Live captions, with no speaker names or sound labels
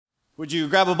Would you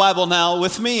grab a Bible now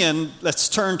with me and let's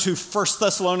turn to 1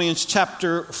 Thessalonians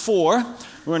chapter 4.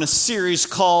 We're in a series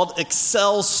called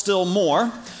Excel Still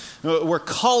More. We're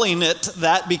calling it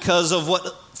that because of what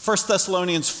 1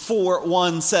 Thessalonians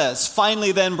 4:1 says.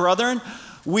 Finally then, brethren,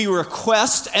 we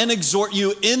request and exhort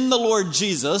you in the Lord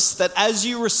Jesus that as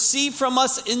you receive from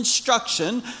us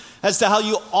instruction as to how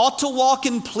you ought to walk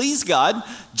and please God,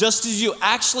 just as you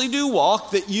actually do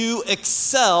walk, that you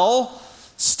excel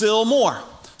still more.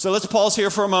 So let's pause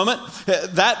here for a moment.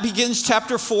 That begins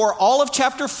chapter 4. All of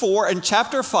chapter 4 and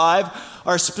chapter 5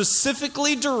 are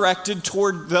specifically directed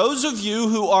toward those of you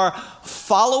who are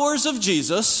followers of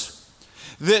Jesus,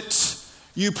 that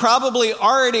you probably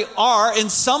already are in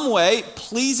some way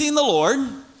pleasing the Lord.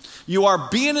 You are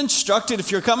being instructed.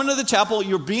 If you're coming to the chapel,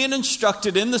 you're being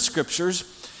instructed in the scriptures.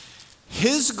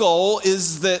 His goal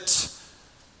is that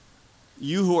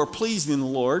you who are pleasing the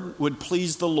Lord would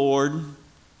please the Lord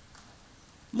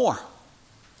more.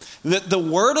 That the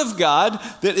word of God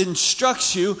that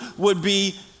instructs you would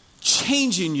be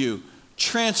changing you,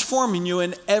 transforming you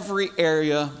in every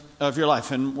area of your life.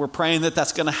 And we're praying that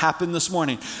that's going to happen this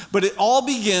morning. But it all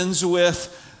begins with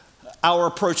our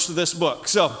approach to this book.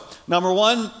 So, number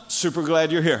one, super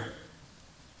glad you're here.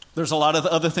 There's a lot of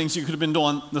other things you could have been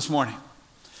doing this morning.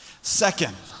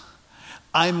 Second,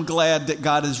 I'm glad that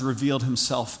God has revealed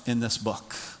himself in this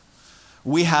book.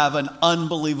 We have an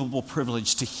unbelievable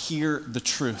privilege to hear the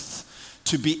truth,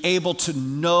 to be able to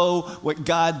know what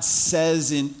God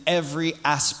says in every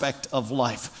aspect of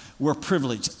life. We're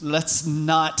privileged. Let's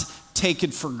not take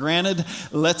it for granted.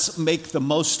 Let's make the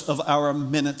most of our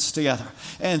minutes together.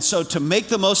 And so to make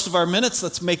the most of our minutes,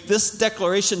 let's make this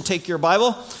declaration. Take your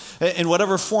Bible in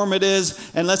whatever form it is,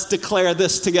 and let's declare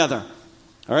this together.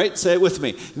 All right, say it with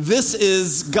me. This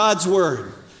is God's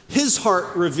word, his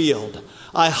heart revealed.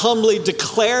 I humbly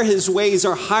declare his ways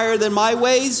are higher than my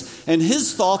ways, and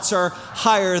his thoughts are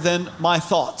higher than my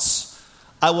thoughts.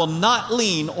 I will not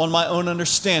lean on my own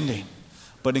understanding,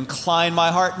 but incline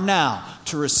my heart now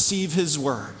to receive his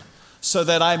word, so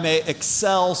that I may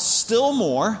excel still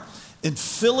more in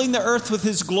filling the earth with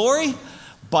his glory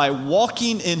by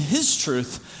walking in his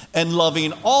truth and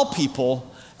loving all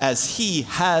people as he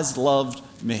has loved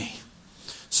me.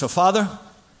 So, Father,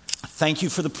 thank you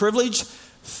for the privilege.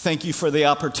 Thank you for the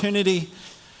opportunity.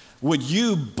 Would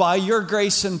you, by your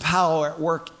grace and power,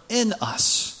 work in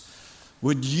us?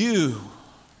 Would you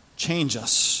change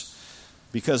us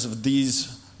because of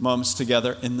these moments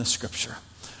together in the scripture?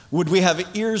 Would we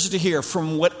have ears to hear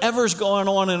from whatever's going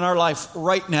on in our life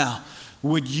right now?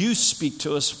 Would you speak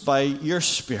to us by your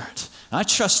Spirit? And I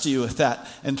trust you with that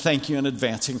and thank you in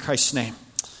advance. In Christ's name,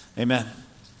 amen.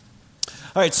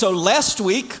 All right, so last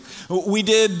week we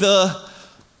did the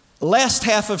last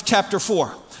half of chapter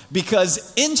 4,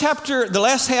 because in the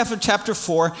last half of chapter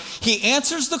 4, he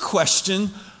answers the question,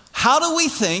 how do we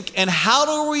think and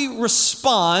how do we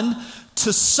respond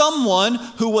to someone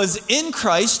who was in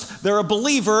Christ, they're a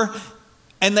believer,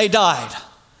 and they died?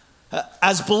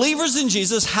 As believers in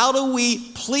Jesus, how do we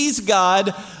please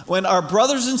God when our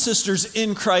brothers and sisters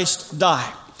in Christ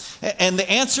die? And the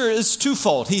answer is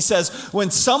twofold. He says, when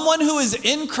someone who is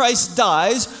in Christ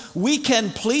dies, we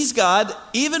can please God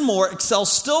even more, excel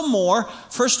still more,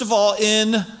 first of all,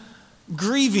 in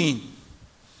grieving.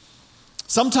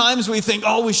 Sometimes we think,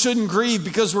 we shouldn't grieve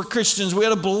because we're Christians. We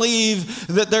ought to believe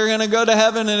that they're going to go to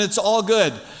heaven and it's all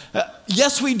good.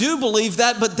 Yes, we do believe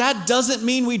that, but that doesn't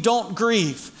mean we don't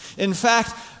grieve. In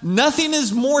fact, nothing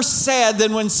is more sad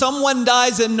than when someone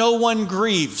dies and no one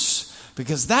grieves,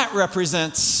 because that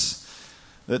represents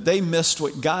that they missed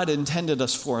what God intended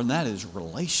us for, and that is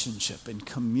relationship and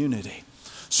community.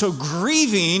 So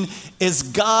grieving is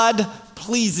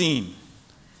God-pleasing.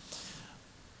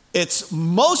 It's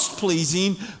most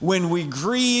pleasing when we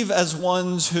grieve as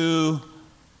ones who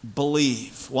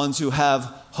believe, ones who have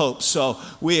hope. So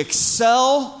we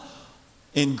excel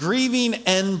in grieving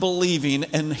and believing,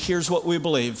 and here's what we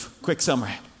believe. Quick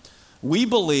summary. We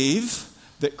believe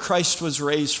that Christ was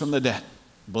raised from the dead.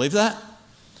 Believe that?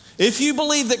 If you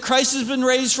believe that Christ has been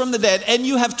raised from the dead and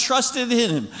you have trusted in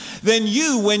him, then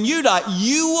when you die,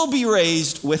 you will be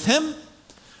raised with him.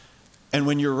 And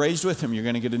when you're raised with him, you're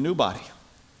going to get a new body.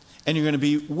 And you're going to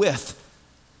be with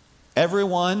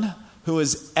everyone who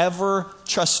has ever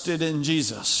trusted in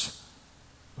Jesus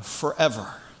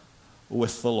forever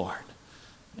with the Lord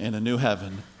in a new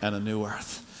heaven and a new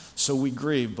earth. So we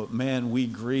grieve, but man, we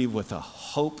grieve with a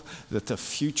hope that the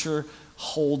future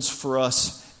holds for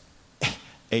us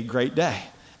a great day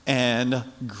and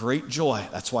great joy.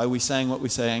 That's why we sang what we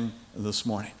sang this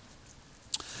morning.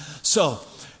 So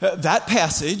that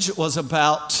passage was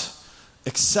about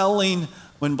excelling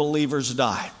when believers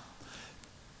die.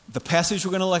 the passage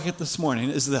we're going to look at this morning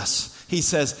is this. He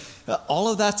says, all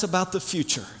of that's about the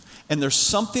future. And there's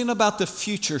something about the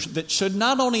future that should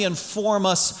not only inform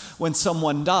us when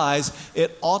someone dies,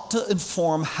 it ought to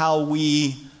inform how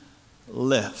we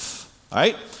live. All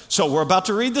right? So we're about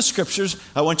to read the scriptures.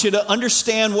 I want you to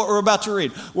understand what we're about to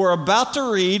read. We're about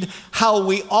to read how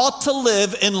we ought to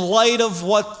live in light of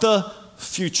what the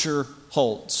future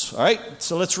holds. All right?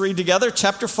 So let's read together.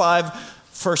 Chapter 5,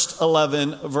 first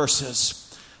 11 verses.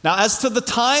 Now, as to the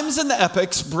times and the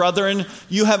epochs, brethren,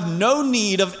 you have no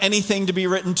need of anything to be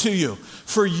written to you.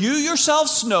 For you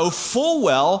yourselves know full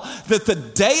well that the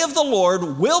day of the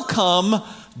Lord will come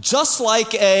just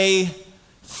like a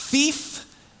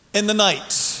thief in the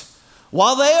night.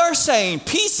 While they are saying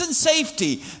peace and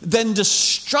safety, then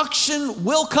destruction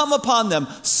will come upon them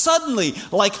suddenly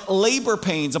like labor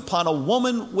pains upon a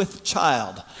woman with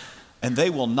child, and they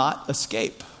will not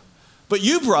escape. But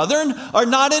you, brethren, are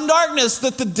not in darkness,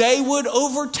 that the day would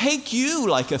overtake you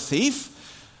like a thief.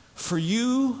 For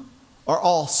you are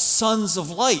all sons of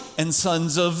light and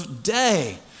sons of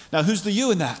day. Now, who's the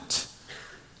you in that?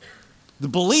 The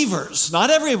believers, not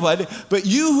everybody, but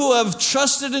you who have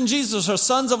trusted in Jesus are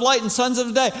sons of light and sons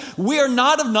of day. We are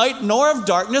not of night nor of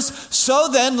darkness. So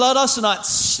then let us not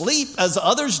sleep as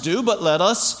others do, but let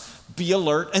us be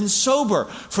alert and sober.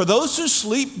 For those who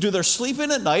sleep do their sleeping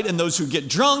at night, and those who get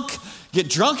drunk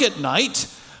at night.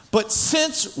 But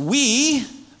since we,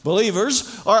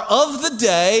 believers, are of the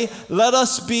day, let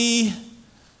us be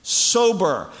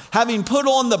sober, having put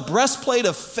on the breastplate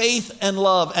of faith and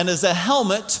love, and as a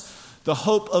helmet, the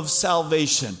hope of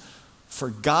salvation. For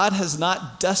God has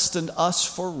not destined us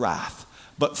for wrath,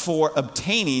 but for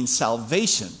obtaining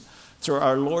salvation through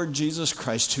our Lord Jesus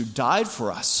Christ, who died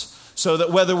for us, so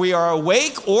that whether we are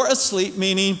awake or asleep,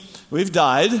 meaning we've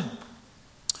died,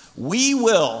 we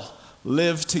will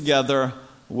live together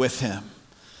with him.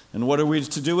 And what are we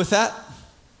to do with that?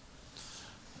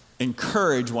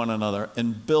 Encourage one another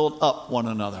and build up one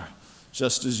another,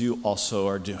 just as you also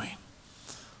are doing.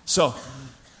 So,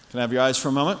 can I have your eyes for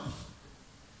a moment?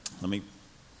 Let me,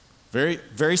 very,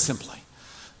 very simply,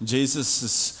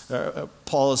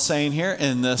 Paul is saying here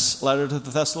in this letter to the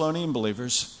Thessalonian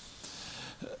believers,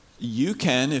 you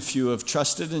can, if you have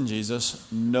trusted in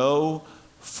Jesus, know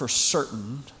for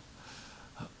certain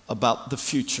about the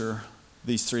future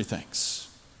these three things.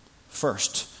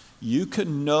 First, you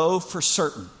can know for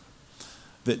certain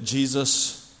that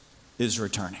Jesus is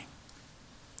returning.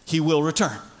 He will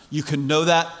return. You can know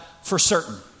that for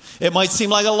certain. It might seem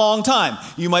like a long time.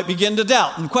 You might begin to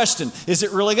doubt and question, is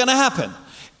it really going to happen?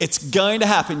 It's going to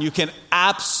happen. You can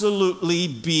absolutely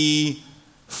be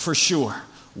for sure.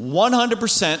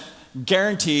 100%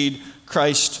 guaranteed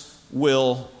Christ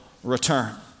will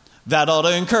return. That ought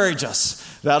to encourage us.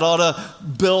 That ought to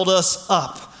build us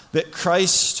up. That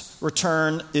Christ's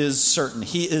return is certain.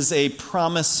 He is a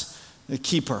promise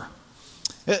keeper.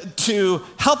 To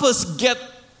help us get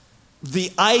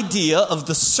the idea of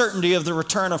the certainty of the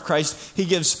return of Christ, he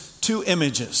gives two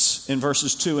images in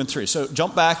verses 2 and 3. So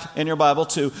jump back in your Bible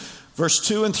to verse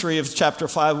 2 and 3 of chapter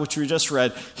 5, which we just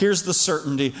read. Here's the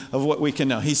certainty of what we can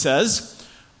know. He says,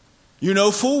 you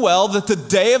know full well that the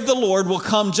day of the Lord will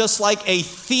come just like a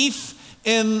thief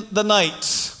in the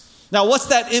night. Now, what's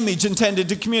that image intended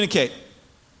to communicate?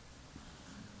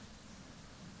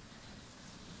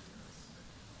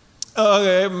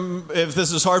 Okay, if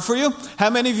this is hard for you, how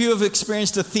many of you have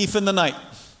experienced a thief in the night?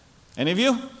 Any of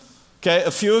you? Okay,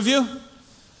 a few of you?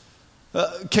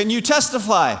 Can you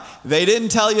testify? They didn't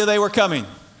tell you they were coming.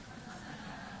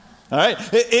 All right?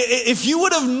 If you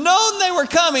would have known they were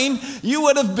coming, you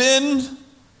would have been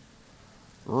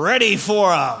ready for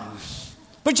them.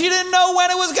 But you didn't know when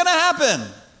it was going to happen.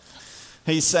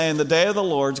 He's saying the day of the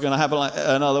Lord is going to happen.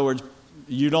 In other words,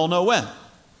 you don't know when.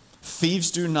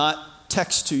 Thieves do not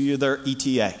text to you their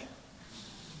ETA.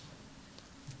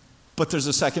 But there's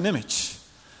a second image.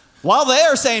 While they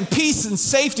are saying peace and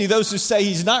safety, those who say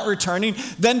he's not returning,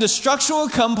 then destruction will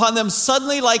come upon them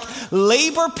suddenly like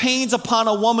labor pains upon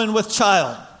a woman with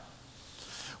child.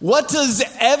 What does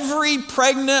every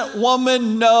pregnant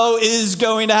woman know is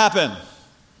going to happen?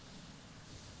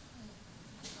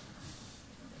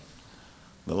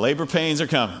 The labor pains are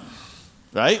coming,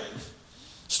 right?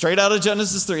 Straight out of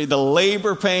Genesis 3, the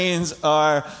labor pains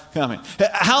are coming.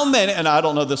 How many, and I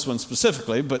don't know this one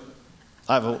specifically, but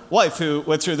I have a wife who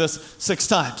went through this 6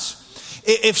 times.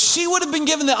 If she would have been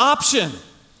given the option,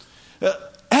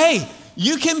 hey,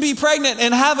 you can be pregnant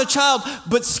and have a child,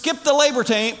 but skip the labor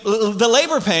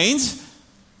pains,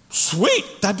 sweet,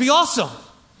 that'd be awesome.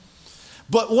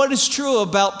 But what is true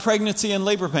about pregnancy and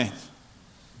labor pains?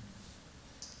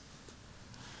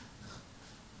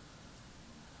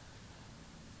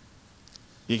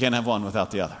 You can't have one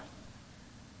without the other.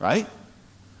 Right?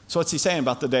 So what's he saying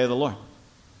about the day of the Lord?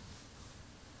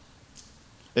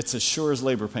 It's as sure as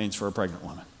labor pains for a pregnant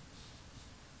woman.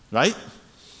 Right?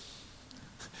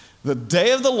 The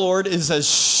day of the Lord is as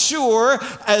sure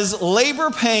as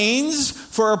labor pains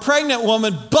for a pregnant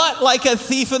woman, but like a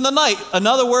thief in the night. In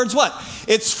other words, what?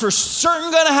 It's for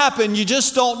certain going to happen. You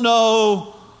just don't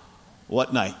know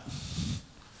what night.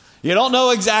 You don't know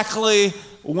exactly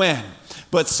when.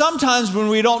 But sometimes when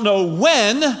we don't know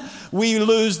when, we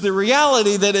lose the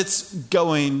reality that it's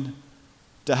going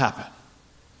to happen.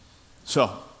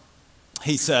 So,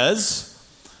 he says,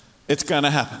 it's going to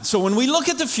happen. So when we look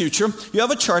at the future, you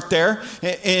have a chart there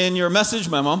in your message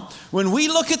memo. When we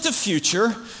look at the future,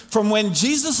 from when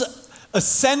Jesus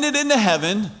ascended into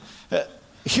heaven,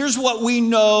 here's what we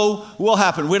know will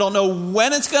happen. We don't know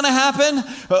when it's going to happen.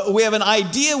 We have an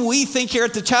idea. We think here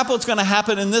at the chapel it's going to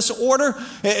happen in this order.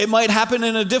 It might happen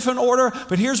in a different order,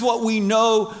 but here's what we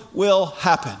know will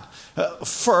happen.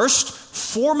 First,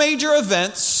 4 major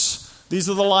events. These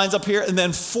are the lines up here, and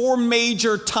then 4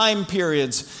 major time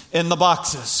periods in the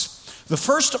boxes. The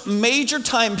first major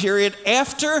time period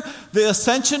after the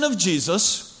ascension of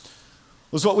Jesus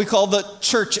was what we call the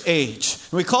church age.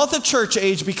 And we call it the church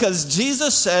age because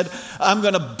Jesus said, I'm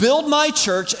going to build my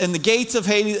church and the gates of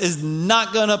Hades is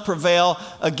not going to prevail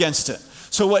against it.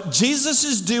 So what Jesus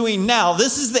is doing now,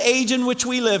 this is the age in which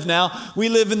we live now. We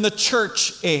live in the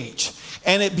church age.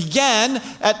 And it began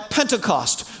at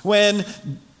Pentecost when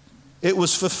it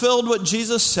was fulfilled what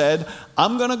Jesus said,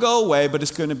 I'm going to go away, but it's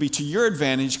going to be to your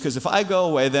advantage because if I go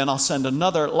away, then I'll send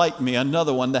another like me,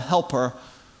 another one, the helper,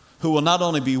 who will not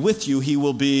only be with you, he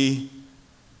will be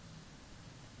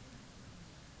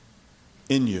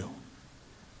in you.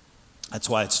 That's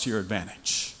why it's to your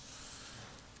advantage.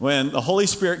 When the Holy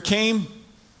Spirit came,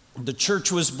 the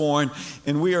church was born,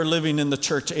 and we are living in the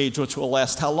church age, which will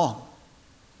last how long?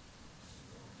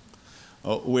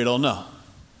 Oh, we don't know.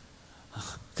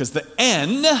 Because the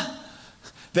end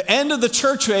of the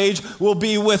church age will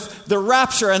be with the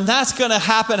rapture, and that's going to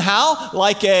happen how?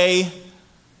 Like a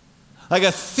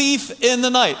thief in the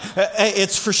night.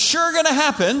 It's for sure going to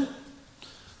happen.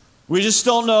 We just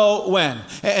don't know when.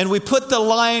 And we put the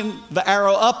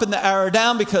arrow up and the arrow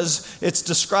down because it's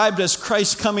described as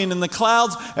Christ coming in the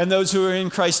clouds and those who are in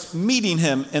Christ meeting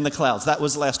him in the clouds. That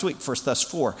was last week, 1 Thess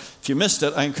 4. If you missed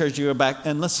it, I encourage you to go back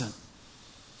and listen.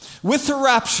 With the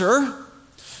rapture,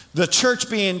 the church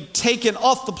being taken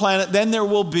off the planet, then there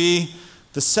will be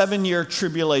the 7-year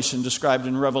tribulation described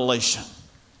in Revelation,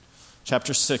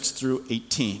 chapter 6 through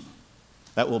 18.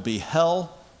 That will be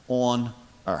hell on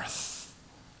earth.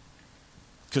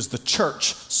 Because the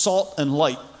church, salt and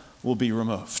light, will be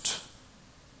removed.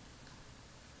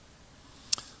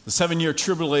 The 7-year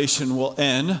tribulation will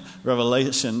end,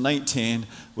 Revelation 19,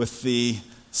 with the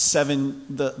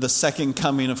second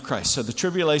coming of Christ. So the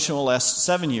tribulation will last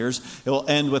 7 years. It will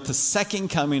end with the second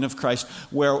coming of Christ,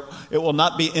 where it will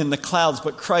not be in the clouds,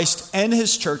 but Christ and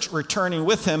his church returning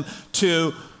with him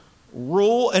to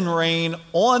rule and reign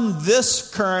on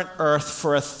this current earth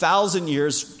for 1,000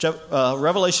 years.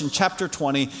 Revelation chapter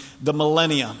 20, the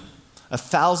millennium.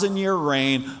 1,000-year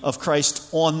reign of Christ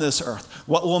on this earth.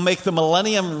 What will make the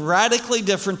millennium radically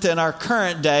different than our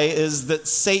current day is that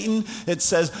Satan, it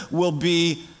says, will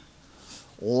be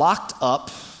locked up,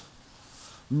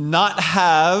 not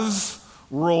have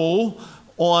rule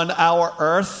on our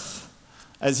earth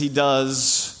as he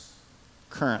does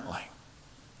currently.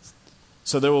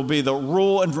 So there will be the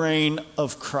rule and reign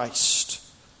of Christ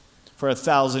for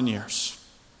 1,000 years.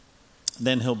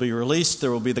 Then he'll be released.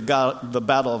 There will be the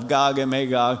battle of Gog and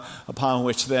Magog, upon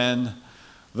which then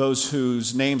those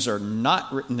whose names are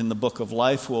not written in the book of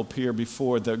life will appear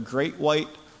before the great white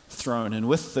throne. And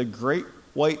with the great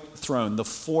white throne, the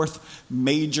 4th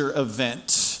major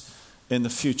event in the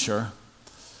future,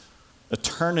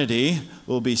 eternity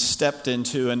will be stepped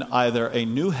into in either a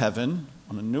new heaven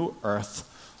on a new earth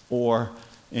or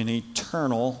an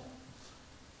eternal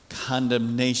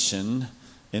condemnation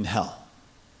in hell.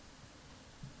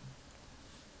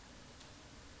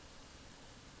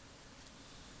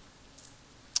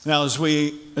 Now, as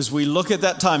we look at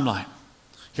that timeline,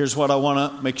 here's what I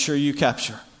want to make sure you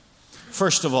capture.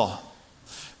 First of all,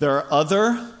 there are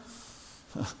other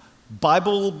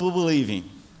Bible-believing,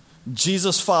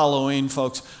 Jesus-following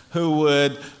folks who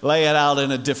would lay it out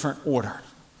in a different order.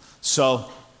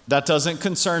 So that doesn't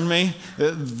concern me.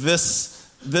 This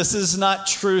is not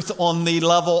truth on the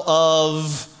level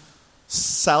of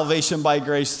salvation by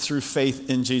grace through faith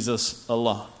in Jesus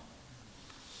alone.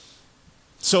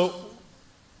 So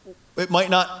it might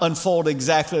not unfold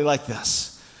exactly like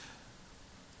this,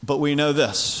 but we know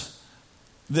this.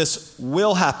 This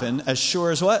will happen as sure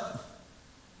as what?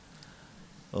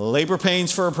 Labor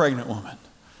pains for a pregnant woman.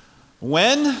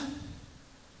 When?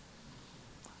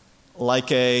 Like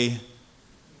a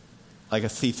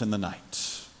thief in the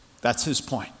night. That's his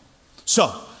point.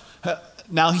 So,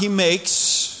 now he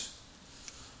makes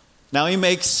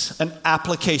an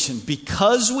application.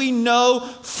 Because we know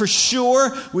for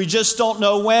sure, we just don't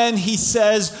know when, he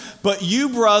says, but you,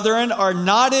 brethren, are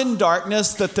not in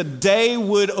darkness, that the day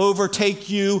would overtake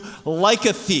you like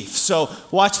a thief. So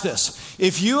watch this.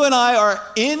 If you and I are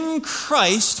in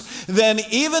Christ, then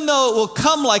even though it will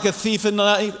come like a thief in the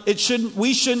night,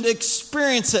 we shouldn't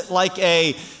experience it like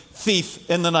a thief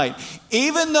in the night.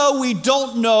 Even though we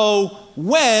don't know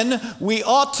when, we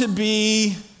ought to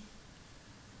be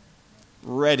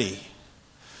ready.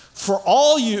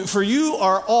 For you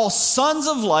are all sons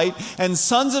of light and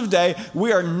sons of day.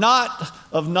 We are not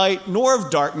of night nor of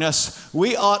darkness.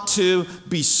 We ought to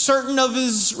be certain of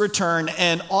his return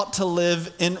and ought to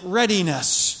live in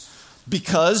readiness,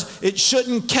 because it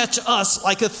shouldn't catch us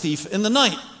like a thief in the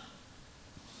night.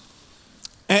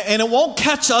 And it won't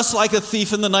catch us like a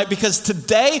thief in the night, because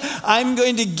today I'm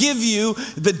going to give you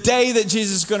the day that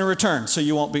Jesus is going to return. So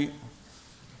you won't be...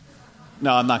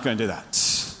 No, I'm not going to do that.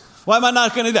 Why am I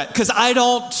not going to do that? Because I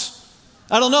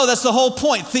don't know. That's the whole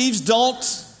point. Thieves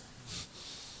don't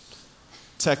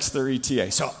text their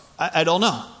ETA. So I don't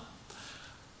know.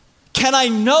 Can I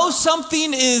know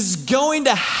something is going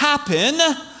to happen,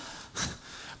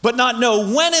 but not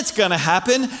know when it's going to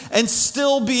happen, and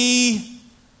still be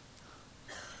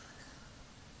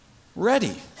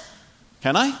ready?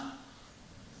 Can I?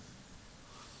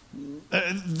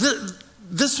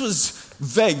 This was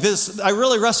vague. I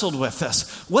really wrestled with this.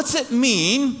 What's it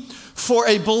mean for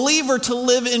a believer to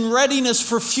live in readiness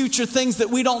for future things that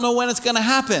we don't know when it's going to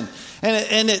happen?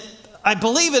 I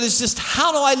believe it is just,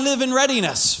 how do I live in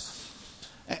readiness?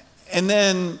 And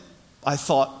then I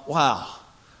thought, wow,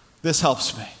 this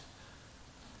helps me.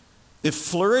 If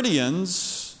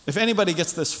Floridians, if anybody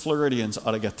gets this, Floridians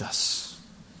ought to get this.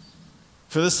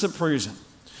 For this simple reason.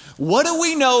 What do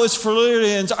we know as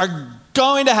Floridians are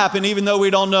going to happen, even though we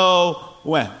don't know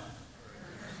when?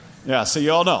 Yeah, so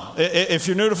you all know. If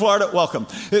you're new to Florida, welcome.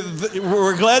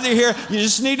 We're glad you're here. You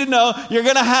just need to know you're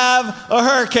going to have a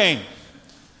hurricane.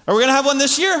 Are we going to have one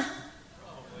this year?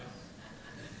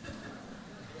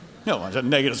 No,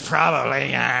 negatives probably.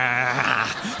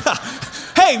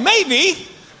 Hey, maybe,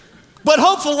 but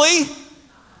hopefully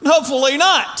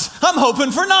not. I'm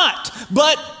hoping for not,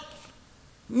 but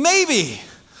maybe.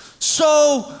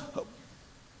 So,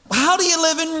 how do you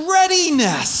live in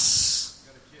readiness?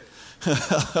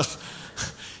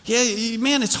 Yeah,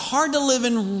 man, it's hard to live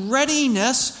in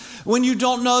readiness when you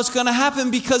don't know it's going to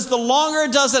happen, because the longer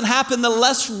it doesn't happen, the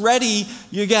less ready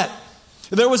you get.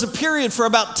 There was a period for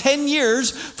about 10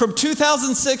 years from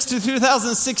 2006 to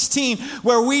 2016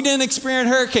 where we didn't experience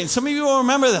hurricanes. Some of you will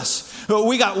remember this.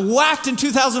 We got whacked in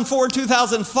 2004,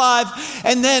 2005,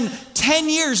 and then 10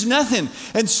 years, nothing.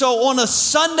 And so on a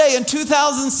Sunday in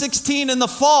 2016 in the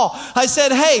fall, I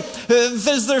said, hey,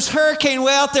 there's a hurricane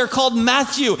way out there called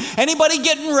Matthew. Anybody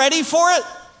getting ready for it?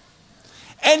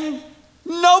 And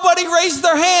nobody raised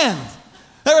their hand.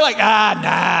 They were like,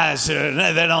 nah,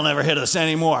 they don't ever hit us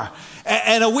anymore.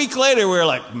 And a week later, we were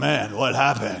like, man, what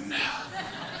happened?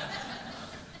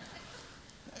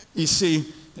 You see,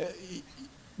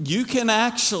 you can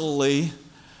actually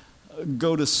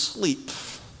go to sleep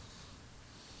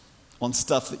on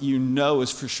stuff that you know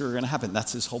is for sure going to happen.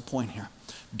 That's his whole point here.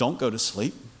 Don't go to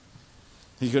sleep.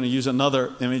 He's going to use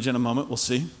another image in a moment. We'll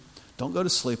see. Don't go to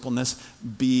sleep on this.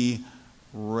 Be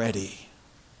ready.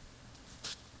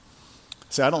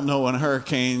 See, I don't know when a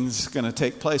hurricane's going to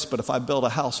take place, but if I build a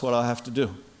house, what do I have to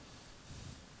do?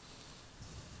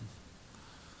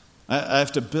 I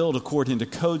have to build according to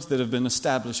codes that have been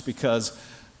established, because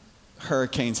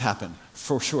hurricanes happen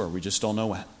for sure. We just don't know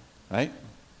when, right?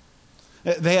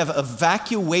 They have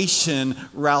evacuation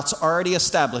routes already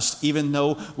established, even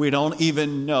though we don't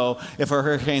even know if a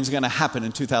hurricane's going to happen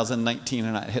in 2019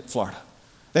 or not hit Florida.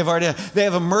 They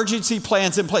have emergency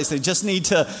plans in place. They just need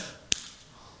to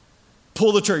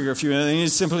pull the trigger if you will. They need to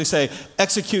simply say,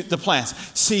 execute the plans.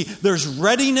 See, there's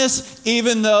readiness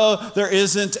even though there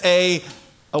isn't a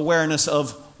awareness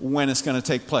of when it's going to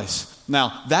take place.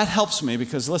 Now, that helps me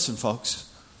because, listen, folks,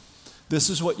 this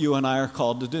is what you and I are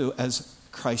called to do as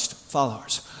Christ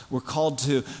followers. We're called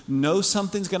to know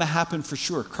something's going to happen for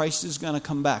sure. Christ is going to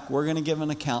come back. We're going to give an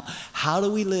account. How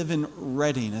do we live in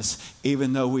readiness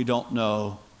even though we don't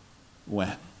know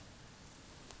when?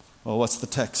 Well, what's the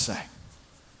text say?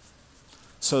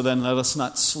 So then let us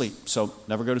not sleep. So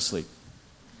never go to sleep.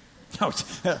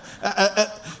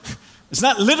 It's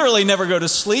not literally never go to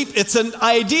sleep. It's an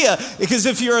idea. Because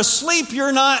if you're asleep,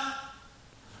 you're not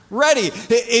ready.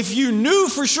 If you knew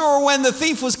for sure when the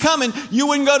thief was coming, you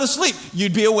wouldn't go to sleep.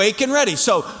 You'd be awake and ready.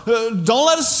 So don't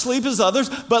let us sleep as others,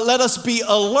 but let us be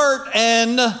alert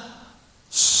and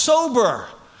sober.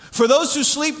 For those who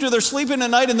sleep, do their sleeping at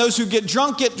night, and those who get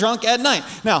drunk at night.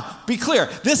 Now, be clear.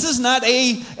 This is not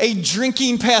a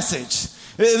drinking passage.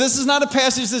 This is not a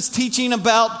passage that's teaching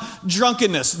about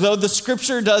drunkenness, though the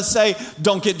scripture does say,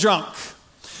 don't get drunk.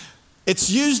 It's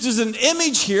used as an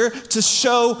image here to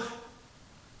show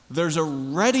there's a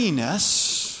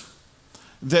readiness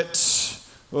that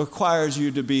requires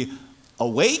you to be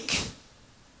awake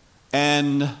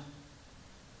and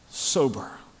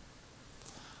sober.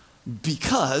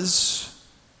 Because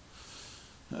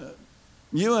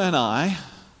you and I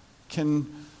can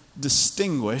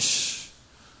distinguish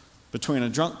between a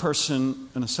drunk person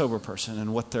and a sober person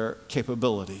and what their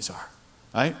capabilities are,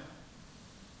 right?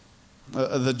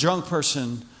 The drunk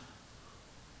person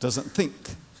doesn't think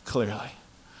clearly.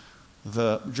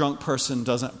 The drunk person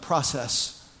doesn't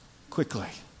process quickly.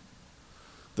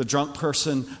 The drunk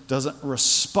person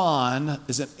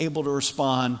isn't able to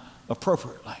respond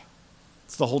appropriately.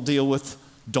 It's the whole deal with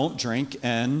don't drink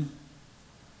and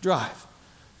drive.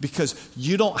 Because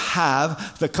you don't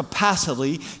have the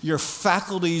capacity, your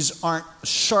faculties aren't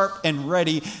sharp and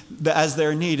ready as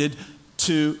they're needed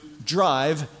to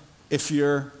drive if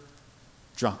you're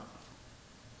drunk.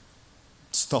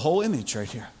 It's the whole image right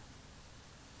here.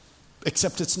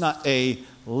 Except it's not a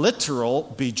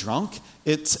literal be drunk,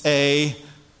 it's a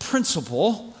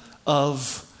principle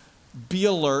of be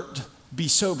alert, be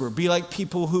sober. Be like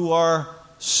people who are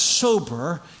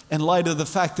sober in light of the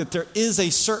fact that there is a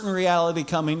certain reality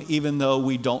coming, even though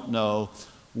we don't know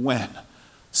when.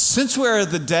 Since we are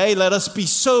of the day, let us be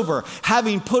sober,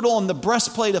 having put on the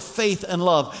breastplate of faith and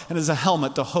love, and as a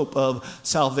helmet, the hope of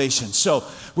salvation. So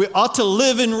we ought to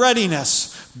live in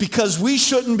readiness, because we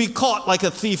shouldn't be caught like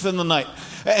a thief in the night.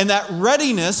 And that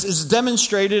readiness is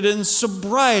demonstrated in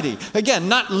sobriety. Again,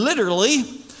 not literally,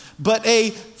 but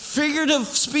a figurative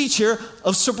speech here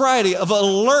of sobriety, of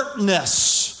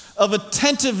alertness, of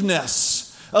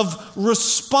attentiveness, of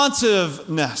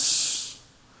responsiveness.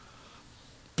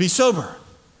 Be sober.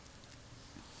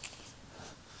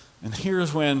 And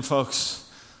here's when, folks,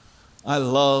 I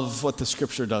love what the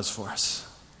scripture does for us.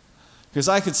 Because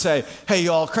I could say, hey,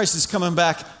 y'all, Christ is coming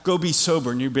back, go be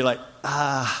sober. And you'd be like,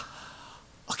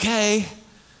 okay.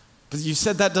 But you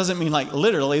said that doesn't mean like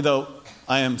literally, though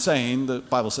I am saying the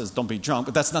Bible says don't be drunk,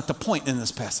 but that's not the point in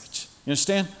this passage. You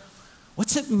understand?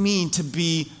 What's it mean to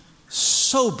be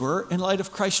sober in light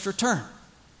of Christ's return?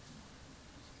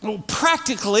 Well,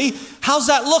 practically, how's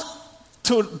that look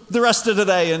to the rest of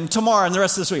today and tomorrow and the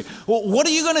rest of this week? Well, what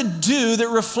are you going to do that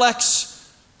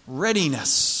reflects readiness,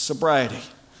 sobriety?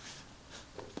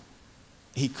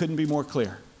 He couldn't be more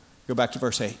clear. Go back to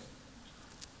verse 8.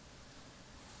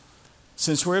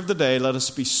 Since we're of the day, let us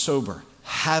be sober,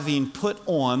 having put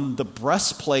on the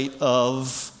breastplate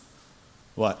of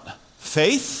what?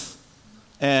 Faith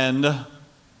and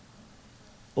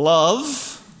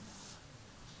love,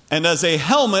 and as a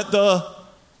helmet, the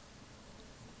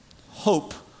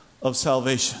hope of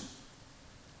salvation.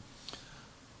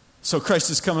 So Christ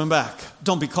is coming back.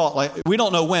 Don't be caught we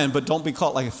don't know when, but don't be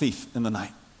caught like a thief in the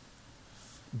night.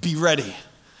 Be ready.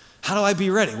 How do I be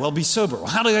ready? Well, be sober. Well,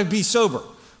 how do I be sober?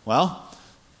 Well,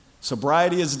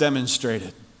 sobriety is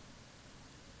demonstrated.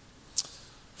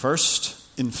 First,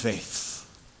 in faith.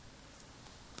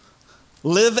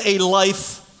 Live a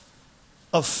life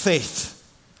of faith.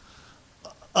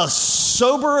 A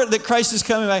sober that Christ is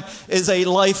coming back is a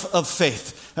life of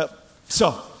faith.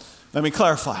 So, let me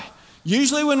clarify.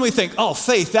 Usually when we think,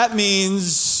 faith, that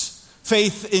means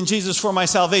faith in Jesus for my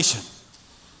salvation.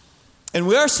 And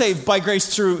we are saved by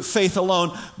grace through faith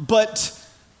alone, but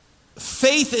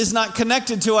faith is not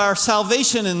connected to our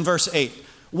salvation in verse 8.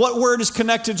 What word is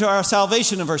connected to our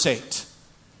salvation in verse 8?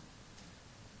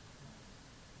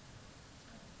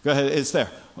 Go ahead, it's there.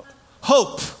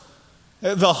 Hope.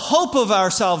 The hope of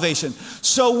our salvation.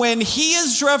 So when he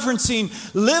is referencing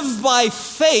live by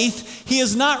faith, he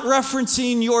is not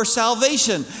referencing your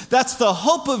salvation. That's the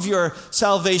hope of your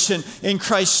salvation in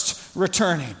Christ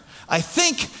returning. I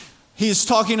think he's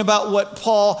talking about what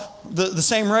Paul, the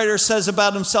same writer, says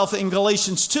about himself in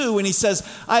Galatians 2 when he says,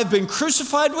 I've been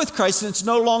crucified with Christ and it's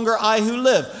no longer I who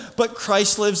live, but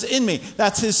Christ lives in me.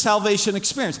 That's his salvation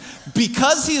experience.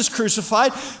 Because he is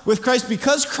crucified with Christ,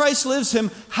 because Christ lives him,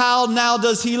 how now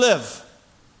does he live?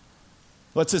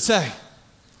 What's it say?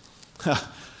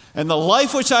 And the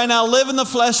life which I now live in the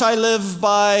flesh, I live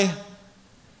by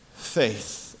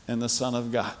faith in the Son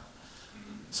of God.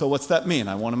 So what's that mean?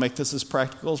 I want to make this as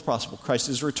practical as possible. Christ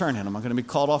is returning. I'm not going to be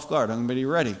caught off guard. I'm going to be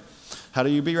ready. How do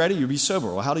you be ready? You be sober.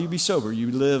 Well, how do you be sober?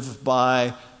 You live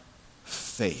by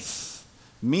faith.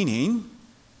 Meaning,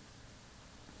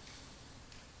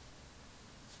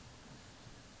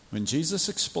 when Jesus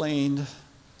explained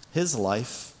his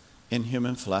life in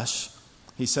human flesh,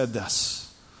 he said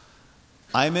this: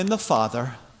 I'm in the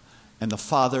Father, and the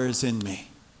Father is in me.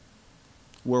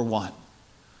 We're one.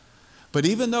 But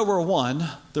even though we're one,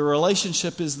 the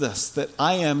relationship is this, that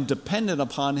I am dependent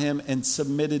upon him and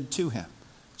submitted to him.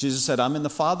 Jesus said, I'm in the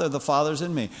Father's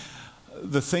in me.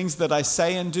 The things that I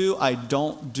say and do, I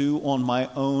don't do on my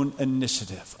own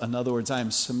initiative. In other words, I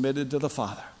am submitted to the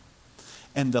Father.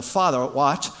 And the Father,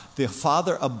 watch, the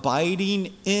Father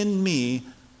abiding in me,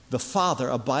 the Father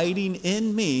abiding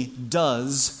in me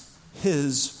does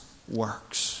his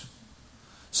works.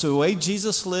 So the way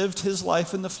Jesus lived his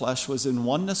life in the flesh was in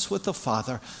oneness with the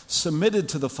Father, submitted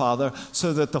to the Father,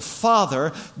 so that the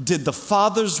Father did the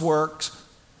Father's works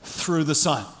through the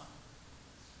Son.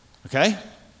 Okay?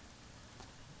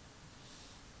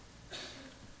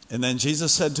 And then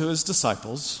Jesus said to his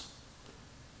disciples,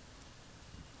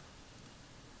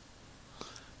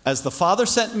 as the Father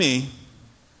sent me,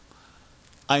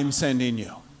 I'm sending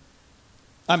you.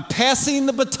 I'm passing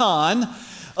the baton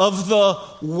of the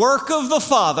work of the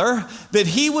Father that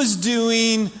he was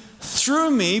doing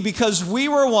through me because we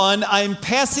were one. I'm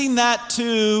passing that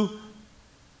to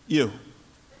you.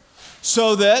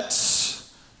 So that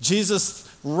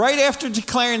Jesus, right after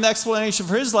declaring the explanation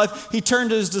for his life, he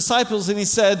turned to his disciples and he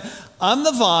said, I'm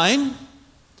the vine,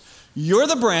 you're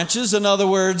the branches. In other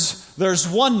words, there's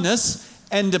oneness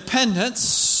and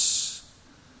dependence.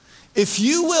 If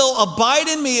you will abide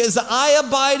in me as I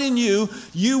abide in you,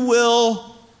 you will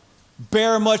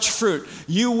bear much fruit.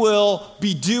 You will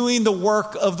be doing the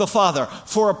work of the Father.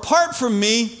 For apart from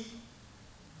me,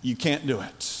 you can't do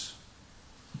it.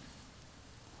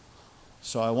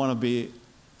 So I want to be,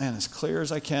 as clear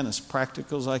as I can, as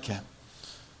practical as I can.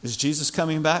 Is Jesus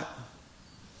coming back?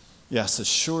 Yes, as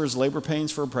sure as labor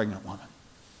pains for a pregnant woman.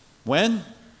 When?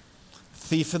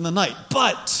 Thief in the night.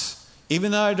 But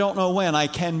even though I don't know when, I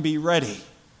can be ready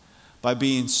by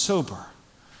being sober,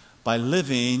 by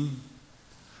living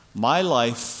my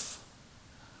life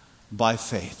by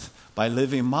faith, by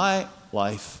living my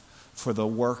life for the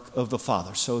work of the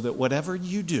Father, so that whatever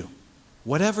you do,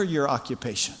 whatever your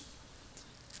occupation,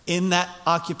 in that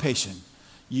occupation,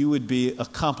 you would be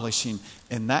accomplishing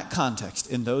in that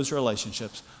context, in those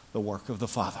relationships, the work of the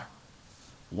Father.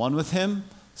 One with him,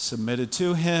 submitted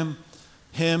to him,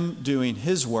 him doing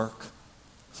his work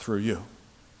through you.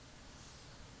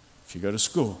 If you go to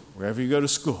school, wherever you go to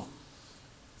school,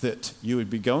 that you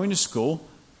would be going to school,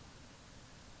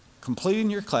 completing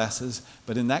your classes,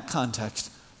 but in that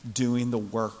context, doing the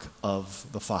work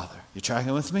of the Father. You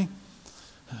tracking with me?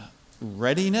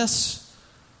 Readiness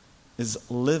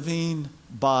is living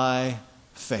by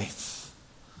faith.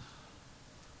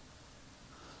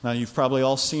 Now, you've probably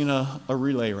all seen a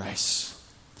relay race.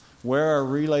 Where are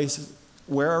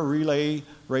relay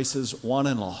races won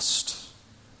and lost?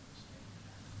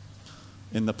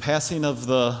 In the passing of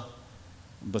the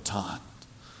baton.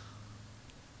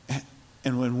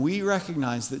 And when we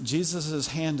recognize that Jesus has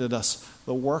handed us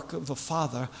the work of the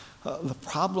Father, the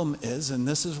problem is, and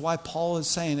this is why Paul is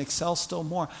saying, excel still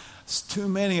more. Too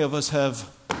many of us have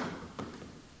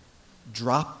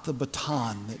dropped the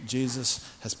baton that Jesus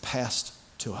has passed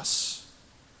to us.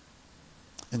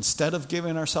 Instead of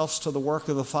giving ourselves to the work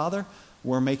of the Father,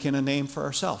 we're making a name for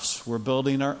ourselves. We're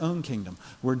building our own kingdom.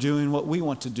 We're doing what we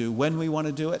want to do, when we want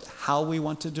to do it, how we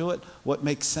want to do it, what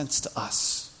makes sense to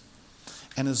us.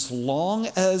 And as long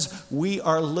as we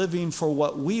are living for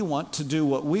what we want to do,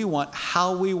 what we want,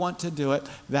 how we want to do it,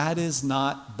 that is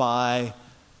not by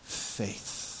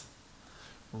faith.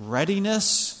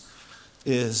 Readiness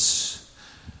is,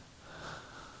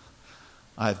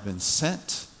 I've been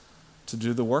sent to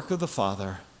do the work of the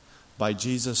Father by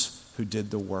Jesus who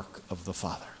did the work of the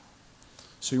Father.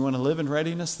 So you want to live in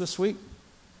readiness this week?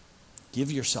 Give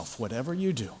yourself whatever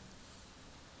you do,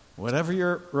 whatever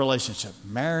your relationship,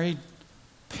 married,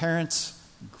 parents,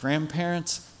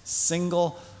 grandparents,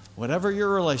 single, whatever your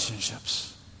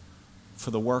relationships,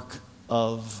 for the work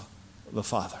of the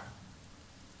Father.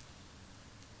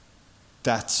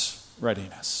 That's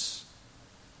readiness.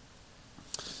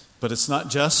 But it's not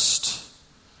just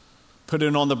put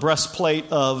it on the breastplate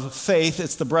of faith.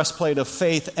 It's the breastplate of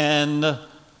faith and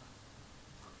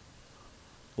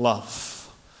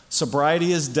love.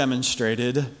 Sobriety is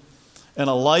demonstrated in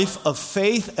a life of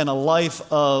faith and a life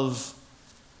of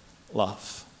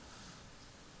love.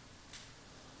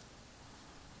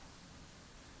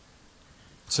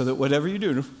 so that whatever you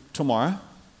do tomorrow,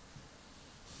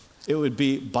 it would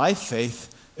be by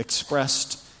faith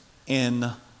expressed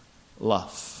in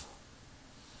love.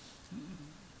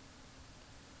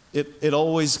 It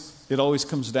always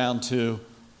comes down to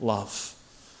love.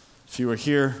 If you were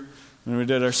here when we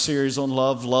did our series on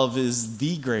love, love is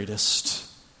the greatest,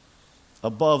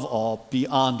 above all,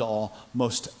 beyond all,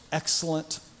 most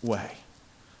excellent way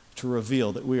to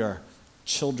reveal that we are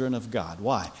children of God.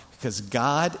 Why? Because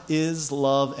God is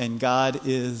love, and God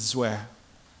is where?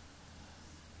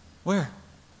 Where?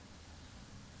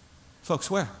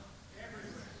 Folks, where?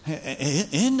 Everywhere.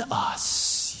 In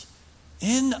us.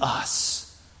 In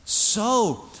us.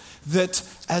 So that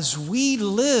as we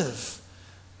live,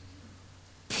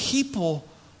 people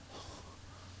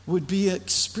would be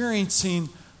experiencing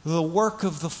the work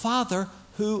of the Father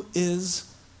who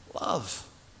is love.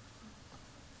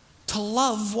 To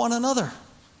love one another.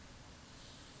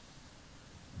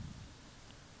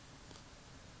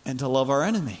 And to love our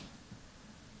enemy.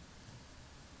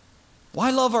 Why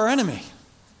love our enemy?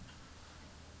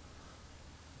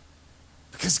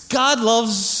 Because God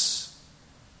loves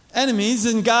enemies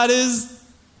and God is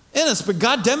in us. But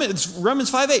it's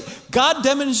Romans 5:8. God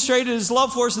demonstrated his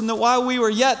love for us in that while we were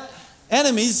yet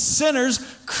enemies, sinners,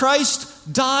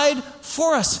 Christ died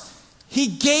for us. He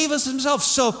gave us himself.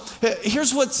 So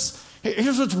here's what's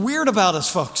weird about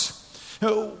us, folks.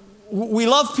 We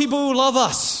love people who love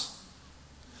us.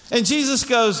 And Jesus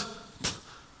goes,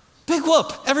 big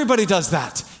whoop, everybody does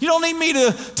that. You don't need me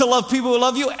to love people who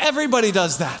love you. Everybody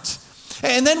does that.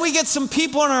 And then we get some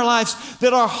people in our lives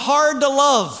that are hard to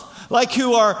love, like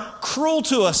who are cruel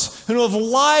to us, who have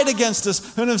lied against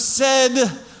us, who have said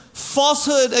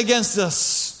falsehood against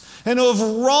us, and who have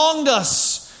wronged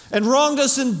us, and wronged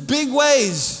us in big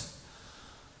ways.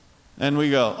 And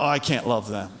we go, I can't love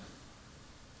them.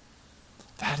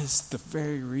 That is the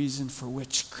very reason for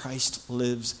which Christ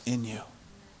lives in you.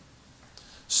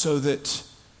 So that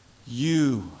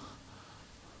you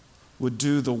would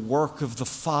do the work of the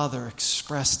Father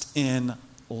expressed in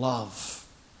love.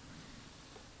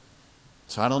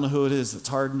 So I don't know who it is that's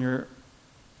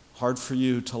hard for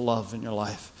you to love in your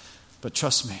life. But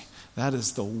trust me, that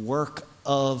is the work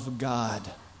of God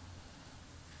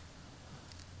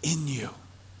in you.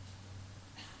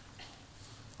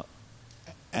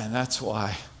 And that's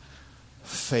why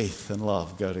faith and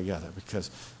love go together, because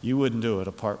you wouldn't do it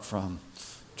apart from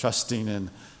trusting in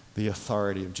the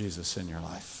authority of Jesus in your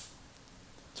life.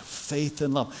 So faith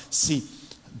and love. See,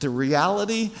 the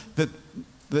reality that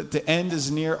the end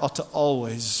is near ought to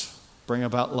always bring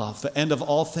about love. The end of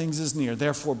all things is near.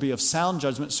 Therefore, be of sound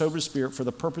judgment, sober spirit, for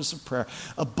the purpose of prayer.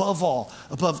 Above all,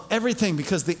 above everything,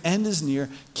 because the end is near,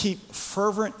 keep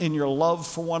fervent in your love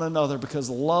for one another, because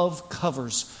love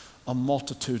covers a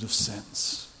multitude of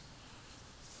sins.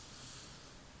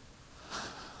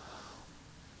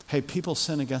 Hey, people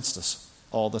sin against us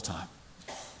all the time.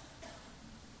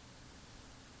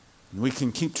 And we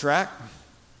can keep track,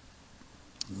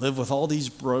 live with all these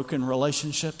broken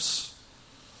relationships,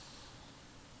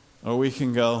 or we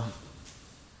can go,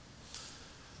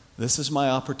 this is my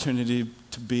opportunity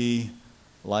to be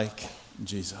like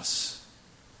Jesus.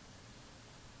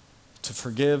 To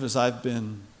forgive as I've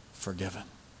been forgiven.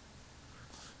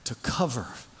 To cover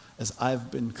as I've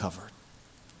been covered.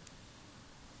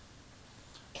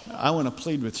 I want to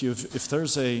plead with you, if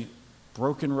there's a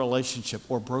broken relationship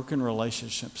or broken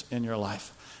relationships in your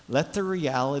life, let the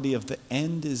reality of the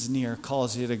end is near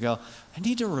cause you to go, I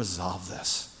need to resolve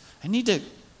this. I need to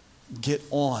get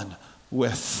on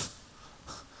with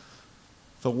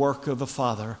the work of the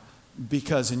Father,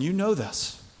 because, and you know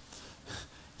this,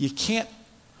 you can't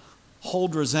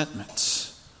hold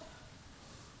resentments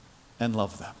and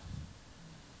love them.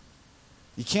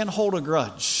 You can't hold a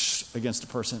grudge against a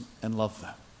person and love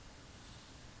them.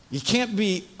 You can't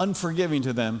be unforgiving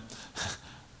to them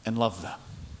and love them.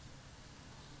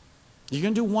 You're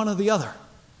going to do one or the other.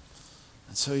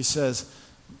 And so he says,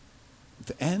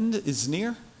 the end is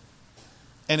near,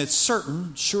 and it's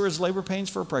certain, sure as labor pains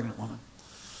for a pregnant woman.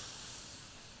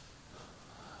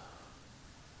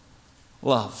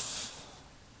 Love,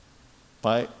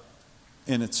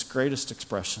 in its greatest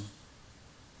expression,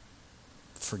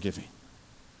 forgiving.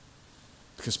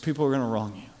 Because people are going to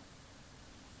wrong you.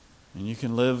 And you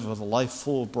can live with a life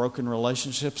full of broken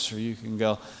relationships, or you can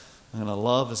go, I'm going to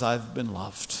love as I've been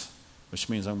loved, which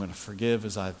means I'm going to forgive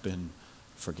as I've been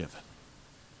forgiven.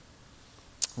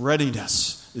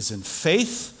 Readiness is in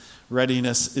faith,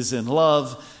 readiness is in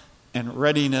love, and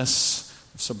readiness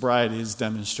of sobriety is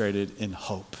demonstrated in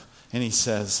hope. And he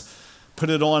says, put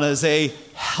it on as a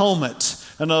helmet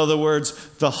In other words,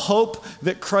 the hope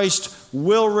that Christ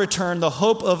will return, the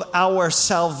hope of our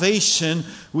salvation,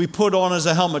 we put on as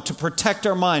a helmet to protect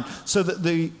our mind so that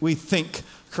we think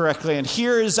correctly. And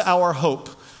here is our hope.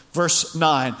 Verse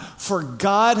 9, for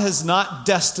God has not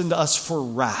destined us for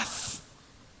wrath.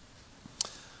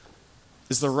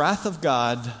 Is the wrath of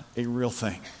God a real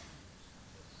thing?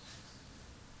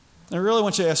 I really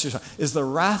want you to ask yourself, is the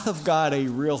wrath of God a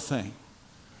real thing?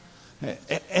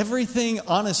 Everything,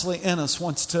 honestly, in us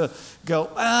wants to go,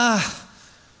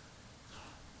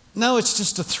 no, it's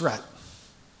just a threat.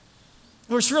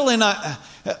 Or it's really not,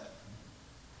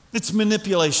 it's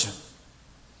manipulation.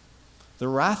 The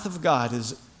wrath of God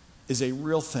is a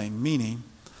real thing, meaning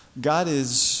God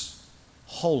is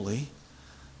holy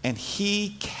and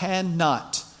he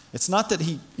cannot, it's not that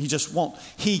he just won't,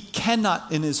 he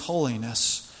cannot in his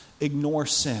holiness ignore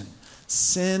sin.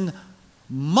 Sin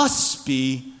must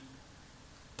be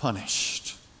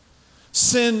punished.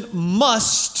 Sin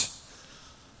must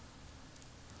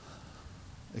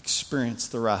experience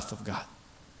the wrath of God.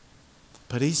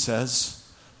 But he says,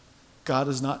 God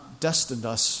has not destined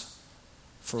us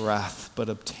for wrath, but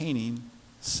obtaining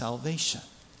salvation.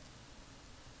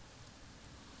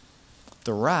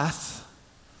 The wrath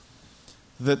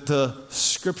that the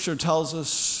scripture tells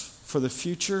us for the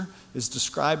future is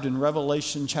described in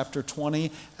Revelation chapter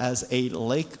 20 as a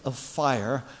lake of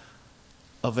fire,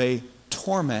 of a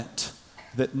torment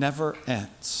that never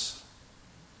ends.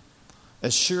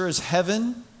 As sure as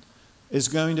heaven is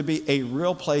going to be a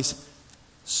real place,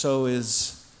 so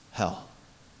is hell.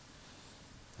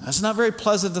 That's not very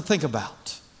pleasant to think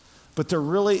about, but there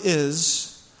really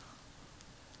is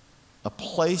a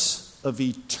place of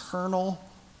eternal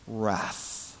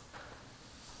wrath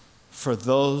for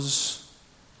those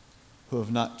who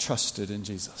have not trusted in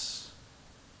Jesus.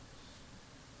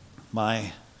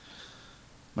 My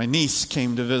niece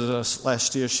came to visit us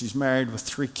last year. She's married with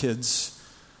 3 kids.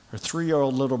 Her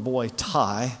 3-year-old little boy,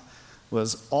 Ty,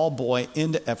 was all boy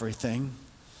into everything.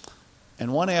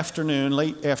 And one afternoon,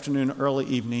 late afternoon, early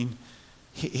evening,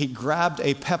 he grabbed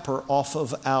a pepper off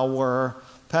of our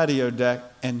patio deck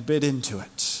and bit into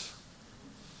it.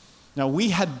 Now, we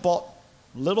had bought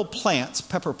little plants,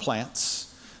 pepper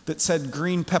plants, that said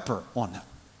green pepper on them.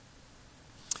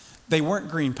 They weren't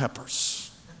green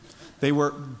peppers. They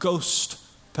were ghost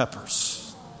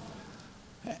peppers.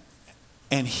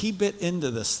 And he bit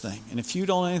into this thing. And if you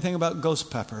don't know anything about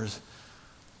ghost peppers,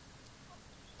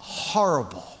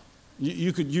 horrible.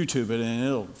 You could YouTube it and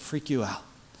it'll freak you out.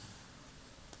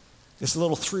 This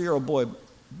little 3-year-old boy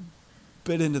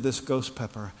bit into this ghost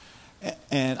pepper.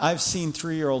 And I've seen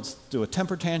 3-year-olds do a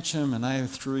temper tantrum, and I have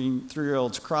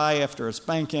 3-year-olds cry after a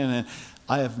spanking, and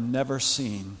I have never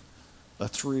seen a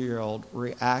 3-year-old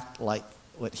react like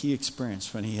what he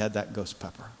experienced when he had that ghost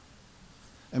pepper.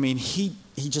 I mean, he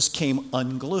just came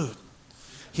unglued.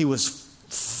 He was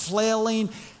flailing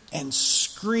and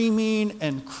screaming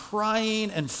and crying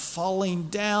and falling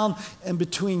down, and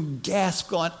between gasps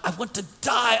going, I want to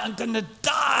die, I'm going to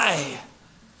die.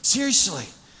 Seriously.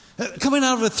 Coming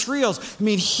out of a 3-year-old, I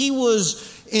mean, he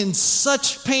was in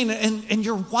such pain, and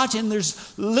you're watching,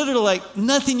 there's literally like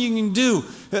nothing you can do.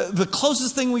 The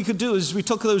closest thing we could do is we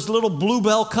took those little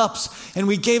Bluebell cups and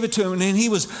we gave it to him, and he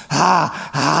was,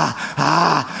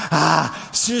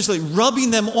 seriously, rubbing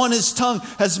them on his tongue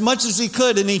as much as he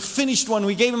could, and he finished one.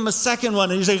 We gave him a second one,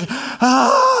 and he's like,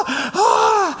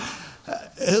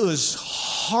 It was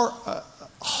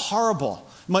horrible.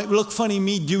 It might look funny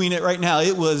me doing it right now.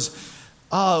 It was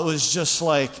just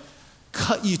like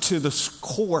cut you to the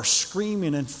core,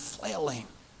 screaming and flailing.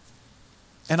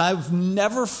 And I've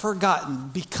never forgotten,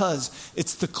 because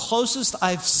it's the closest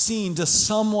I've seen to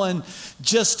someone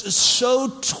just so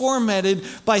tormented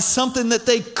by something that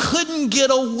they couldn't get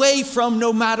away from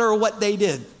no matter what they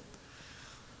did.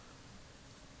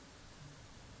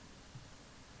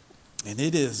 And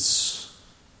it is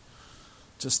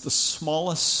just the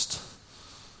smallest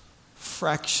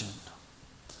fraction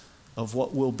of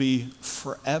what will be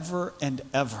forever and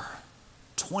ever.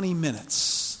 20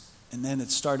 minutes, and then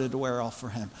it started to wear off for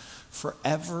him.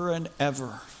 Forever and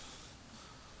ever,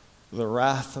 the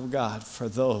wrath of God for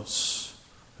those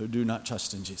who do not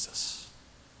trust in Jesus.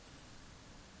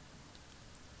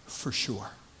 For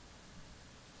sure.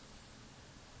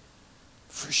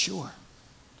 For sure.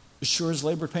 As sure as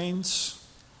labor pains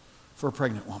for a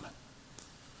pregnant woman.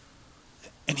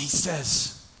 And he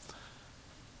says,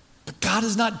 but God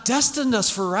has not destined us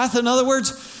for wrath. In other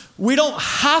words, we don't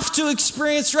have to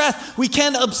experience wrath. We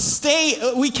can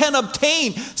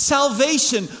obtain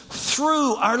salvation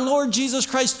through our Lord Jesus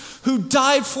Christ, who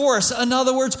died for us. In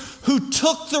other words, who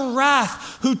took the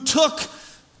wrath, who took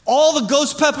all the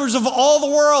ghost peppers of all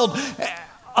the world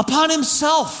upon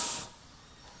himself,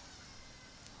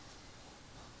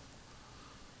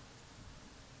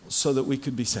 so that we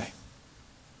could be saved.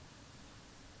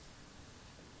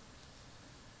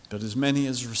 But as many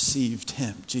as received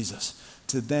him, Jesus,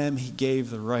 to them he gave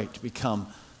the right to become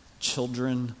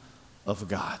children of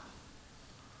God,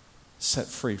 set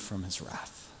free from his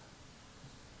wrath.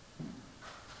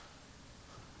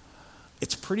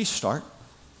 It's pretty stark.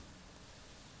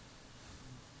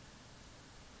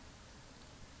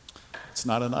 It's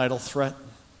not an idle threat.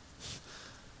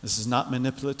 This is not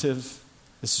manipulative.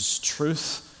 This is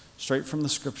truth, straight from the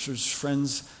scriptures.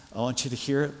 Friends, I want you to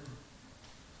hear it.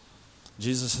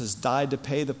 Jesus has died to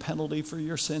pay the penalty for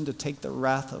your sin, to take the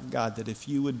wrath of God, that if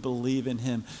you would believe in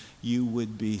him, you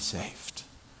would be saved.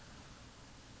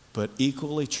 But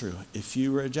equally true, if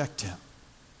you reject him,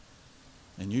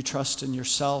 and you trust in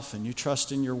yourself, and you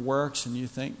trust in your works, and you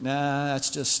think, nah, that's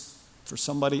just for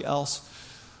somebody else,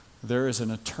 there is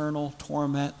an eternal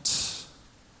torment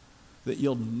that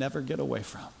you'll never get away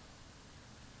from.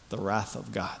 The wrath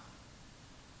of God,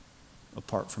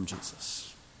 apart from Jesus.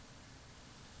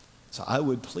 So I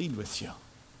would plead with you.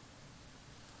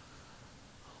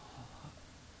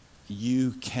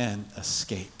 You can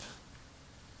escape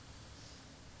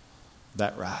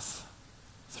that wrath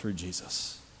through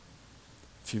Jesus.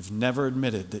 If you've never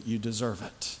admitted that you deserve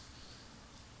it.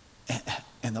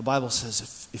 And the Bible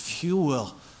says if you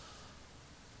will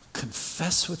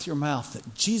confess with your mouth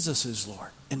that Jesus is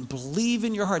Lord and believe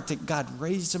in your heart that God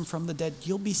raised him from the dead,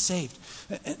 you'll be saved.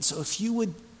 And so if you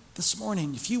would, this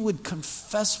morning, if you would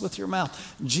confess with your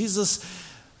mouth, Jesus,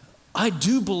 I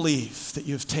do believe that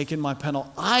you have taken my penalty.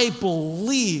 I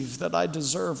believe that I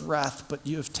deserve wrath, but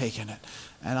you have taken it.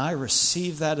 And I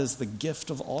receive that as the gift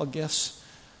of all gifts.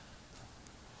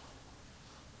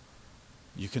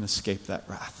 You can escape that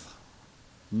wrath.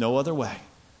 No other way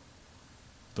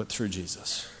but through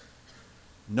Jesus.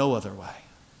 No other way.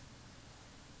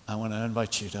 I want to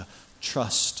invite you to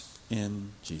trust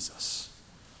in Jesus.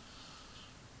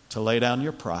 To lay down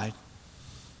your pride.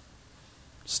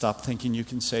 Stop thinking you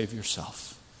can save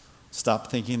yourself.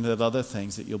 Stop thinking that other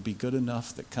things, that you'll be good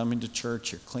enough, that coming to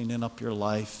church, you're cleaning up your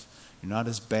life, you're not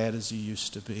as bad as you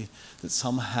used to be, that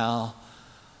somehow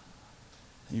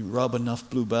you rub enough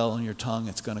Bluebell on your tongue,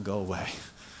 it's going to go away.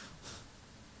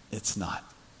 It's not.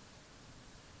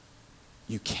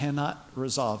 You cannot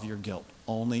resolve your guilt.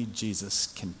 Only Jesus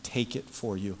can take it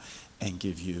for you and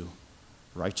give you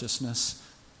righteousness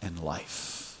and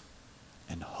life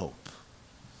and hope.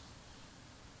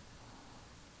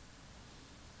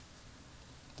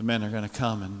 The men are going to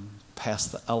come and pass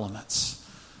the elements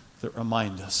that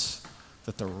remind us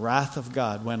that the wrath of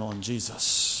God went on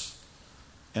Jesus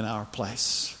in our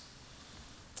place.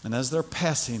 And as they're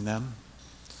passing them,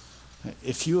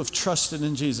 if you have trusted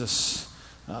in Jesus,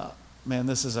 man,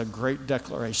 this is a great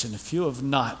declaration. If you have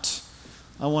not,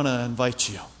 I want to invite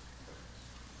you.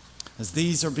 As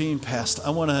these are being passed, I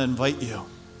want to invite you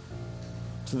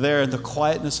to there in the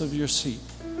quietness of your seat.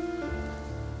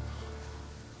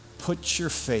 Put your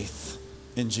faith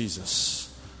in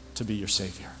Jesus to be your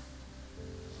Savior.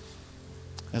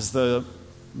 As the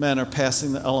men are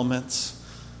passing the elements,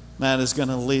 Matt is going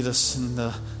to lead us in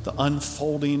the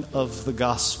unfolding of the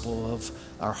gospel of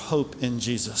our hope in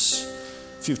Jesus.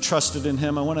 If you've trusted in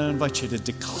him, I want to invite you to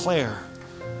declare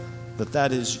that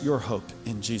that is your hope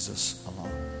in Jesus alone.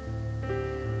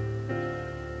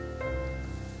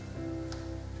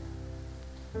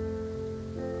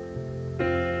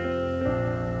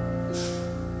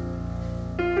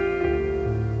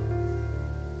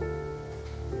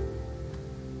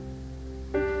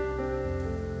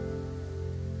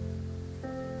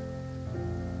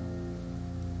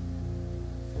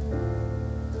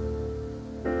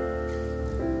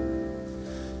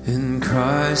 In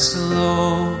Christ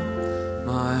alone,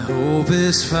 my hope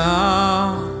is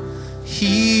found.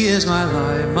 He is my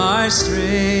light, my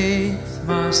strength,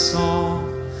 my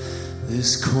song.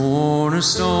 This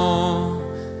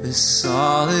cornerstone, this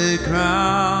solid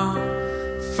ground,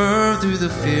 firm through the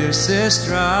fiercest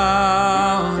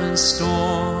drought and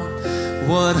storm.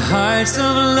 What heights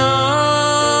of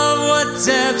love, what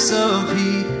depths of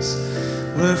peace,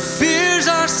 where fears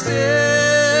are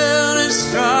still and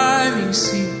striving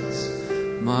cease.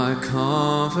 My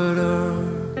comforter,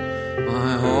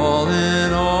 my all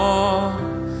in all,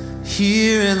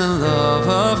 here in the love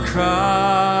of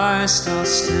Christ I'll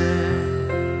stand.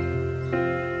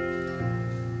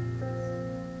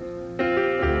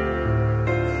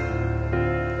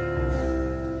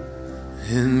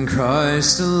 In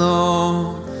Christ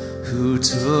alone, who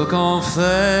took on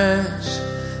flesh,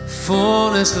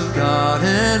 fullness of God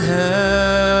and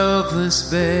helpless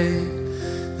babe.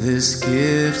 This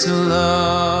gift of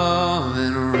love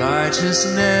and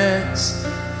righteousness,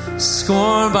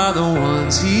 scorned by the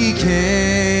ones he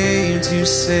came to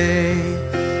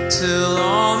save. Till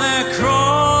on that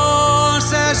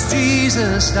cross as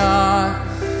Jesus died,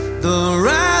 the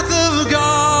wrath of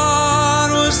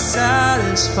God was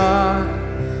satisfied.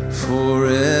 For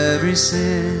every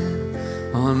sin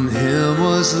on him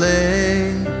was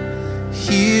laid.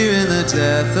 Here in the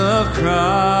death of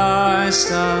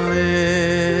Christ I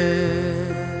live.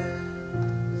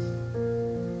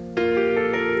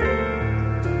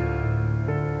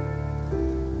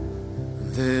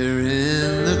 There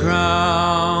in the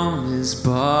ground his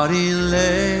body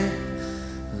lay,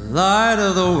 light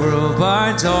of the world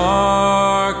by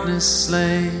darkness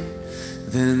slain.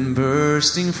 Then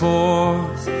bursting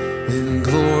forth in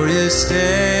glorious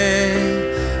day,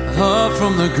 up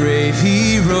from the grave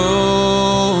he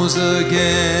rose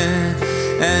again.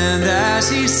 And as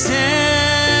he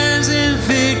stands in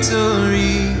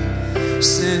victory,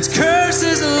 since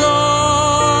curses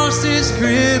lost his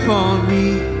grip on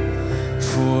me,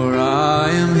 for I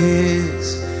am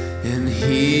his and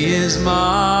he is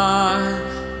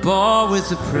mine, bought with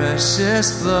the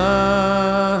precious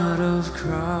blood of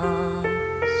Christ.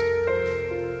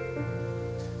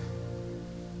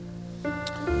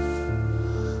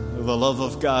 The love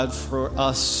of God for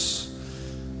us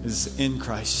is in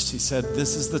Christ. He said,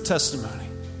 this is the testimony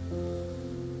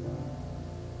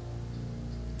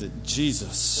that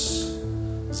Jesus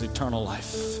is eternal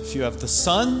life. If you have the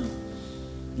Son,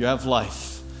 you have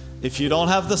life. If you don't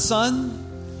have the Son,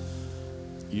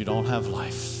 you don't have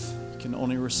life. You can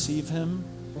only receive him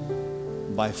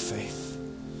by faith.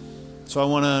 So I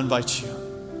want to invite you.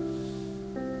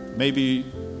 Maybe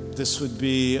this would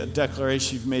be a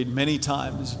declaration you've made many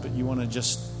times, but you want to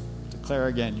just declare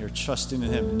again you're trusting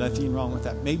in him. Nothing wrong with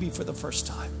that. Maybe for the first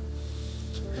time,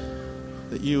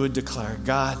 that you would declare,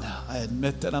 God, I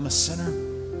admit that I'm a sinner.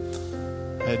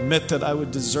 I admit that I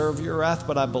would deserve your wrath,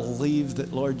 but I believe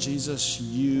that, Lord Jesus,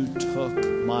 you took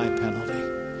my penalty.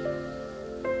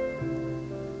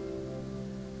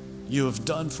 You have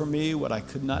done for me what I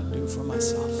could not do for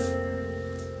myself.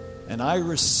 And I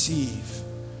receive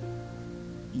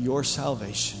your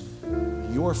salvation,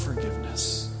 your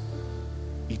forgiveness,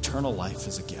 eternal life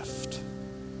is a gift.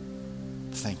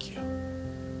 Thank you.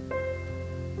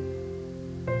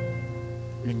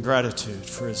 In gratitude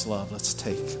for his love, let's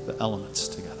take the elements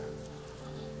together.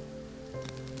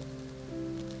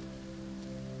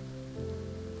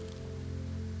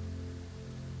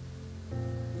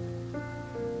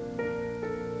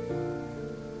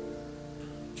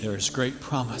 There is great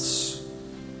promise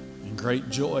and great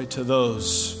joy to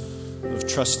those who have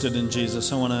trusted in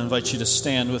Jesus. I want to invite you to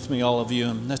stand with me, all of you,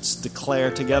 and let's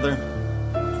declare together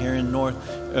here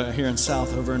in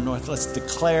South, over in North. Let's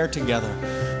declare together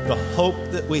the hope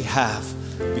that we have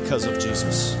because of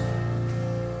Jesus.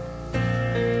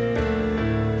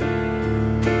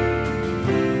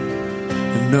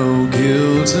 No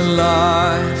guilt in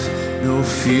life, no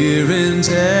fear in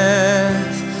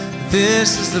death.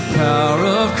 This is the power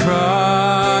of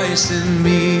Christ in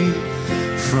me.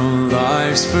 From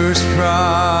life's first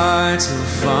cry to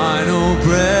final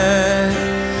breath,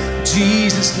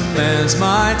 Jesus commands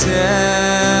my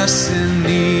destiny.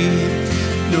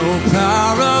 No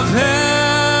power of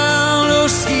hell, no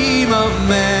scheme of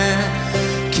man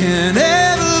can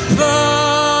ever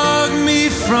pluck me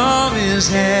from his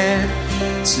hand,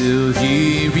 till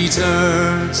he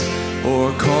returns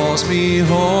or calls me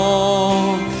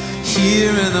home.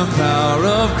 Here in the power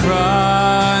of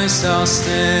Christ I'll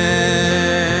stand.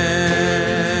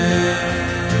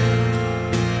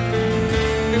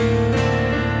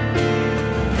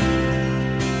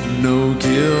 No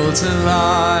guilt in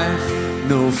life,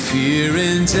 no fear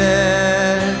in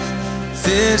death.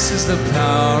 This is the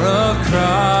power of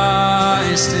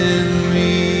Christ in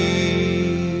me.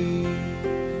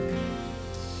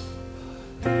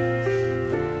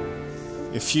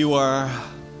 If you are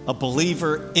a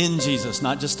believer in Jesus,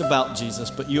 not just about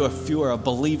Jesus, but if you are a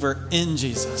believer in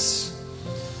Jesus,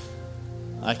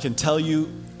 I can tell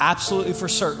you absolutely for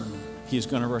certain he's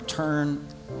going to return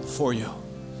for you.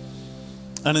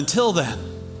 And until then,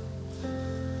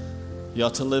 you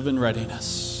ought to live in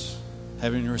readiness,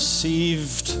 having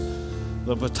received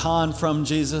the baton from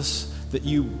Jesus, that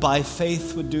you by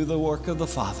faith would do the work of the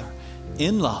Father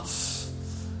in love,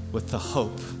 with the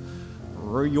hope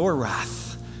your wrath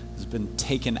has been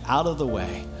taken out of the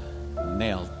way,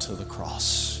 nailed to the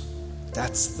cross.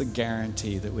 That's the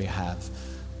guarantee that we have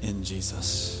in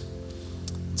Jesus.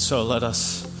 So let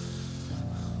us,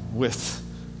 with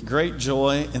great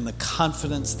joy in the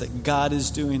confidence that God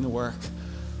is doing the work.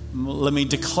 Let me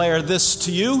declare this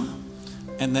to you,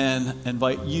 and then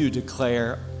invite you to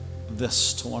declare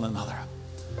this to one another.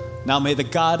 Now may the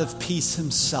God of peace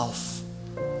himself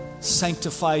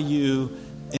sanctify you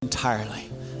entirely,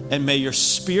 and may your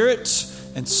spirit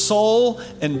and soul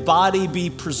and body be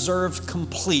preserved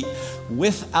complete,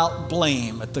 without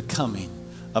blame, at the coming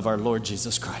of our Lord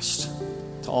Jesus Christ.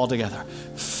 To all together.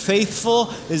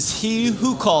 Faithful is he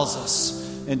who calls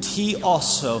us, and he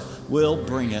also will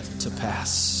bring it to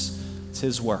pass. It's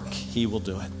his work. He will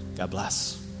do it. God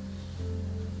bless.